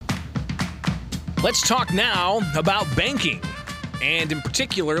Let's talk now about banking. And in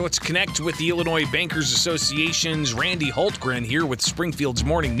particular, let's connect with the Illinois Bankers Association's Randy Hultgren here with Springfield's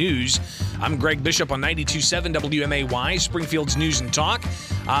Morning News. I'm Greg Bishop on 92.7 WMAY, Springfield's News and Talk.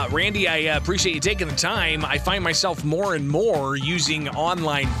 Randy, I appreciate you taking the time. I find myself more and more using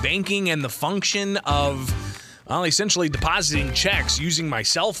online banking and the function of essentially depositing checks using my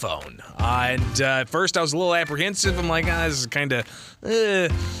cell phone. At first I was a little apprehensive. I'm like, this is kind of,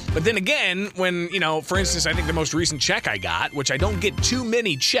 But then again, when, for instance, I think the most recent check I got, which I don't get too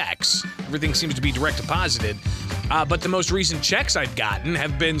many checks, everything seems to be direct deposited, but the most recent checks I've gotten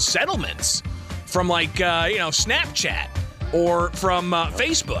have been settlements from Snapchat or from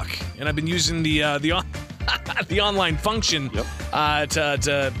Facebook. And I've been using the online function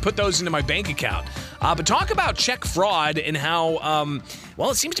to put those into my bank account. But talk about check fraud and how,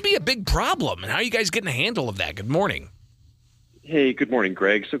 it seems to be a big problem. And how are you guys getting a handle of that? Good morning. Hey, good morning,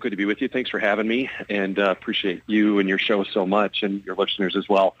 Greg. So good to be with you. Thanks for having me, and appreciate you and your show so much, and your listeners as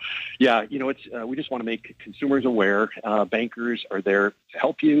well. Yeah, it's we just want to make consumers aware. Bankers are there to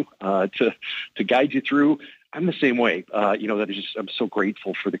help you, to guide you through. I'm the same way. I'm so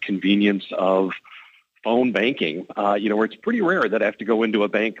grateful for the convenience of phone banking, where it's pretty rare that I have to go into a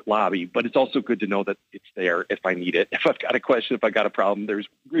bank lobby, but it's also good to know that it's there if I need it. If I've got a question, if I got a problem, there's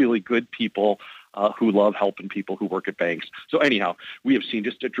really good people who love helping people who work at banks. So anyhow, we have seen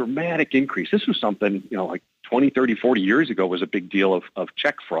just a dramatic increase. This was something, like 20, 30, 40 years ago was a big deal of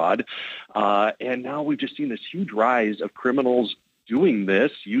check fraud. And now we've just seen this huge rise of criminals doing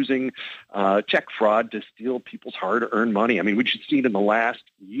this, using check fraud to steal people's hard-earned money. I mean, we just seen in the last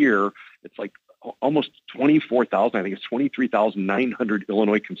year, it's like almost 24,000, I think it's 23,900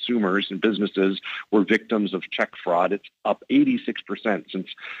 Illinois consumers and businesses were victims of check fraud. It's up 86% since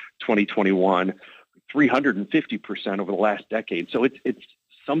 2021, 350% over the last decade. So it's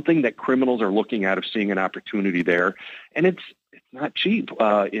something that criminals are looking at, of seeing an opportunity there. And it's not cheap.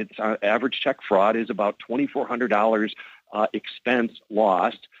 It's average check fraud is about $2,400 expense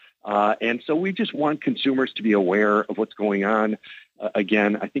lost. And so we just want consumers to be aware of what's going on.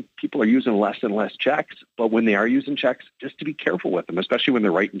 Again, I think people are using less and less checks, but when they are using checks, just to be careful with them, especially when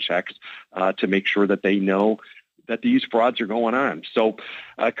they're writing checks, to make sure that they know that these frauds are going on. So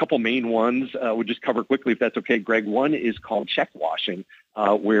a couple main ones we'll just cover quickly, if that's okay, Greg. One is called check washing,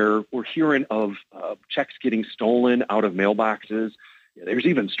 where we're hearing of checks getting stolen out of mailboxes. There's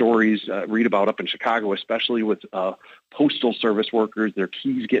even stories read about up in Chicago, especially with postal service workers, their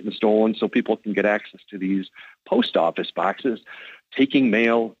keys getting stolen so people can get access to these post office boxes, taking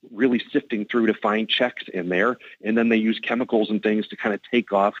mail, really sifting through to find checks in there. And then they use chemicals and things to kind of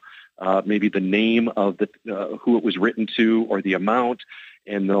take off maybe the name of the who it was written to or the amount.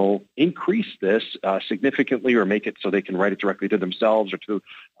 And they'll increase this significantly or make it so they can write it directly to themselves or to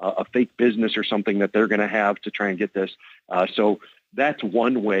a fake business or something that they're going to have to try and get this. So that's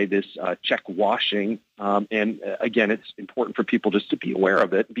one way, this check washing. And again, it's important for people just to be aware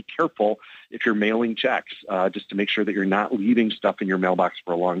of it and be careful if you're mailing checks, just to make sure that you're not leaving stuff in your mailbox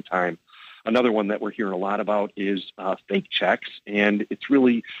for a long time. Another one that we're hearing a lot about is fake checks. And it's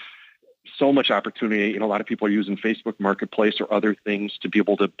really so much opportunity. A lot of people are using Facebook Marketplace or other things to be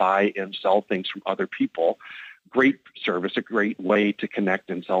able to buy and sell things from other people. Great service, a great way to connect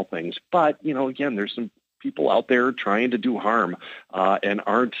and sell things. But, again, there's some people out there trying to do harm and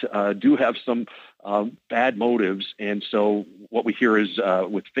do have some bad motives. And so what we hear is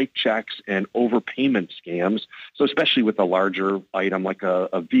with fake checks and overpayment scams, so especially with a larger item like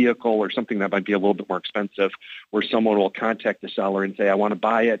a vehicle or something that might be a little bit more expensive, where someone will contact the seller and say, I want to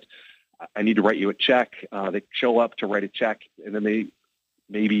buy it. I need to write you a check. They show up to write a check, and then they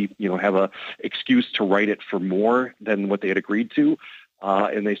maybe have a excuse to write it for more than what they had agreed to.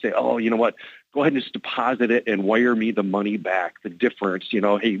 And they say, oh, you know what? Go ahead and just deposit it and wire me the money back, the difference.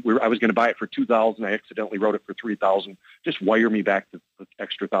 Hey, I was going to buy it for $2,000. I accidentally wrote it for $3,000. Just wire me back the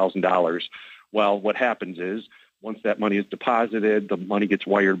extra $1,000. Well, what happens is once that money is deposited, the money gets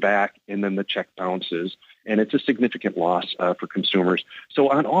wired back, and then the check bounces, and it's a significant loss for consumers. So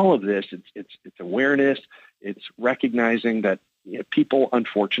on all of this, it's awareness. It's recognizing that people,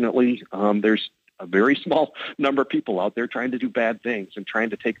 unfortunately, there's a very small number of people out there trying to do bad things and trying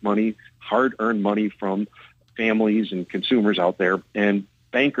to take money, hard-earned money from families and consumers out there. And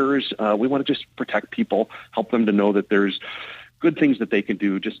bankers, we want to just protect people, help them to know that there's good things that they can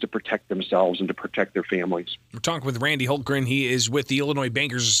do just to protect themselves and to protect their families. We're talking with Randy Hultgren. He is with the Illinois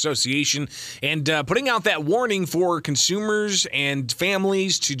Bankers Association and putting out that warning for consumers and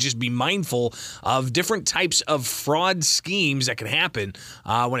families to just be mindful of different types of fraud schemes that can happen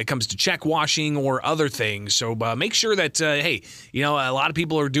when it comes to check washing or other things. So make sure that, hey, a lot of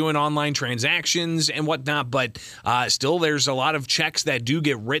people are doing online transactions and whatnot, but still there's a lot of checks that do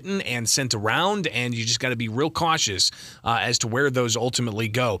get written and sent around, and you just got to be real cautious as to where those ultimately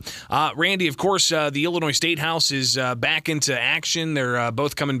go. Randy, of course, the Illinois State House is back into action. They're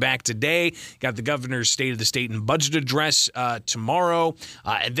both coming back today. Got the governor's State of the State and Budget Address tomorrow.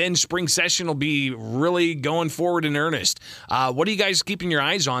 And then spring session will be really going forward in earnest. What are you guys keeping your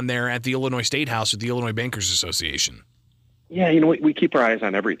eyes on there at the Illinois State House with the Illinois Bankers Association? Yeah, we keep our eyes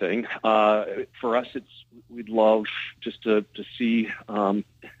on everything. For us, we'd love just to see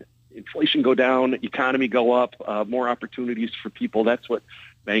inflation go down, economy go up, more opportunities for people. That's what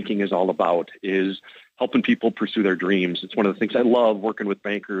banking is all about, is helping people pursue their dreams. It's one of the things I love working with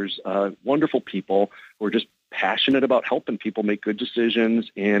bankers, wonderful people who are just passionate about helping people make good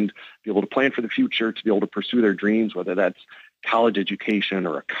decisions and be able to plan for the future, to be able to pursue their dreams, whether that's college education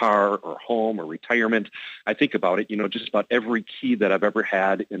or a car or a home or retirement. I think about it, just about every key that I've ever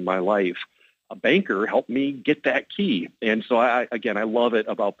had in my life, a banker helped me get that key. And so I love it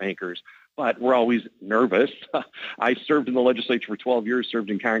about bankers, but we're always nervous. I served in the legislature for 12 years, served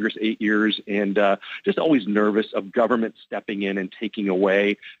in Congress 8 years, and just always nervous of government stepping in and taking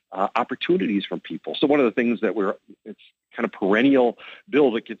away opportunities from people. So one of the things that it's kind of perennial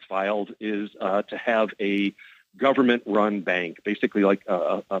bill that gets filed is to have a government-run bank, basically like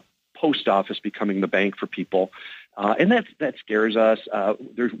a post office becoming the bank for people. And that scares us.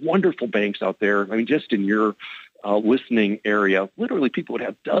 There's wonderful banks out there. I mean, just in your listening area, literally people would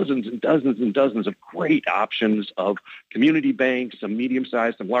have dozens and dozens and dozens of great options of community banks, some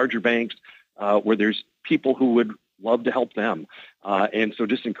medium-sized, some larger banks, where there's people who would love to help them. And so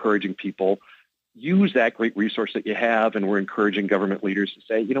just encouraging people, use that great resource that you have. And we're encouraging government leaders to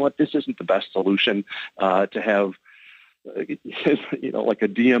say, you know what, this isn't the best solution to have like a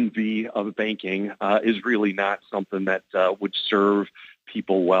DMV of banking is really not something that would serve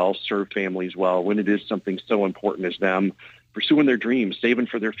people well, serve families well, when it is something so important as them pursuing their dreams, saving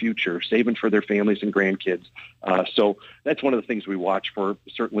for their future, saving for their families and grandkids. So that's one of the things we watch for,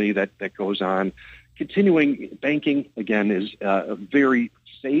 certainly that goes on. Continuing banking, again, is very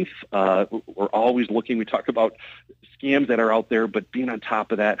safe. We're always looking. We talk about scams that are out there, but being on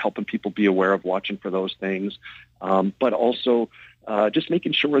top of that, helping people be aware of watching for those things, but also just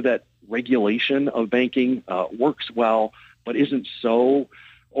making sure that regulation of banking works well, but isn't so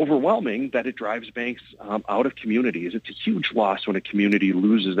overwhelming that it drives banks out of communities. It's a huge loss when a community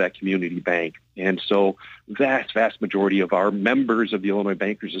loses that community bank. And so vast majority of our members of the Illinois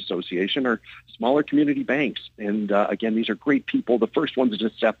Bankers Association are smaller community banks. And again, these are great people, the first ones to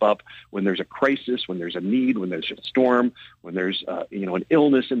step up when there's a crisis, when there's a need, when there's a storm, when there's an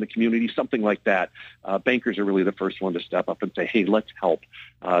illness in the community, something like that. Bankers are really the first one to step up and say, hey, let's help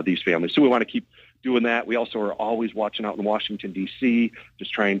these families. So we want to keep doing that. We also are always watching out in Washington, D.C.,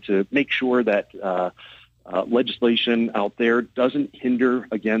 just trying to make sure that legislation out there doesn't hinder,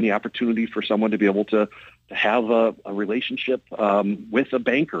 again, the opportunity for someone to be able to have a relationship with a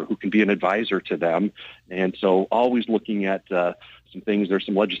banker who can be an advisor to them. And so always looking at some things. There's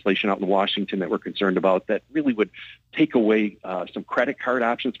some legislation out in Washington that we're concerned about that really would take away some credit card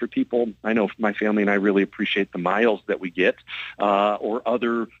options for people. I know my family and I really appreciate the miles that we get or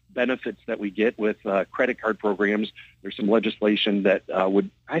other benefits that we get with credit card programs. There's some legislation that would,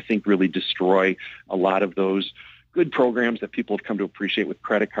 I think, really destroy a lot of those good programs that people have come to appreciate with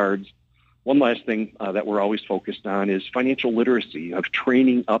credit cards. One last thing that we're always focused on is financial literacy, of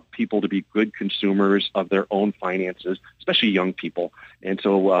training up people to be good consumers of their own finances, especially young people. And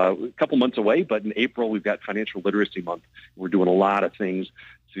so a couple months away, but in April, we've got Financial Literacy Month. We're doing a lot of things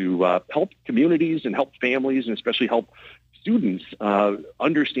to help communities and help families and especially help students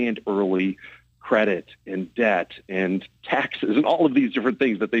understand early credit and debt and taxes and all of these different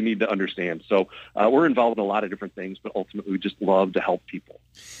things that they need to understand. So we're involved in a lot of different things, but ultimately we just love to help people.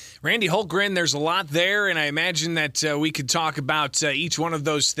 Randy Hultgren, there's a lot there, and I imagine that we could talk about each one of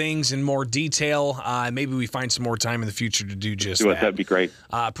those things in more detail. Maybe we find some more time in the future to do just that. That'd be great.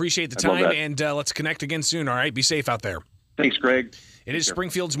 Appreciate the time, and let's connect again soon, all right? Be safe out there. Thanks, Greg. It is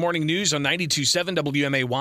Springfield's Morning News on 92.7 WMAY.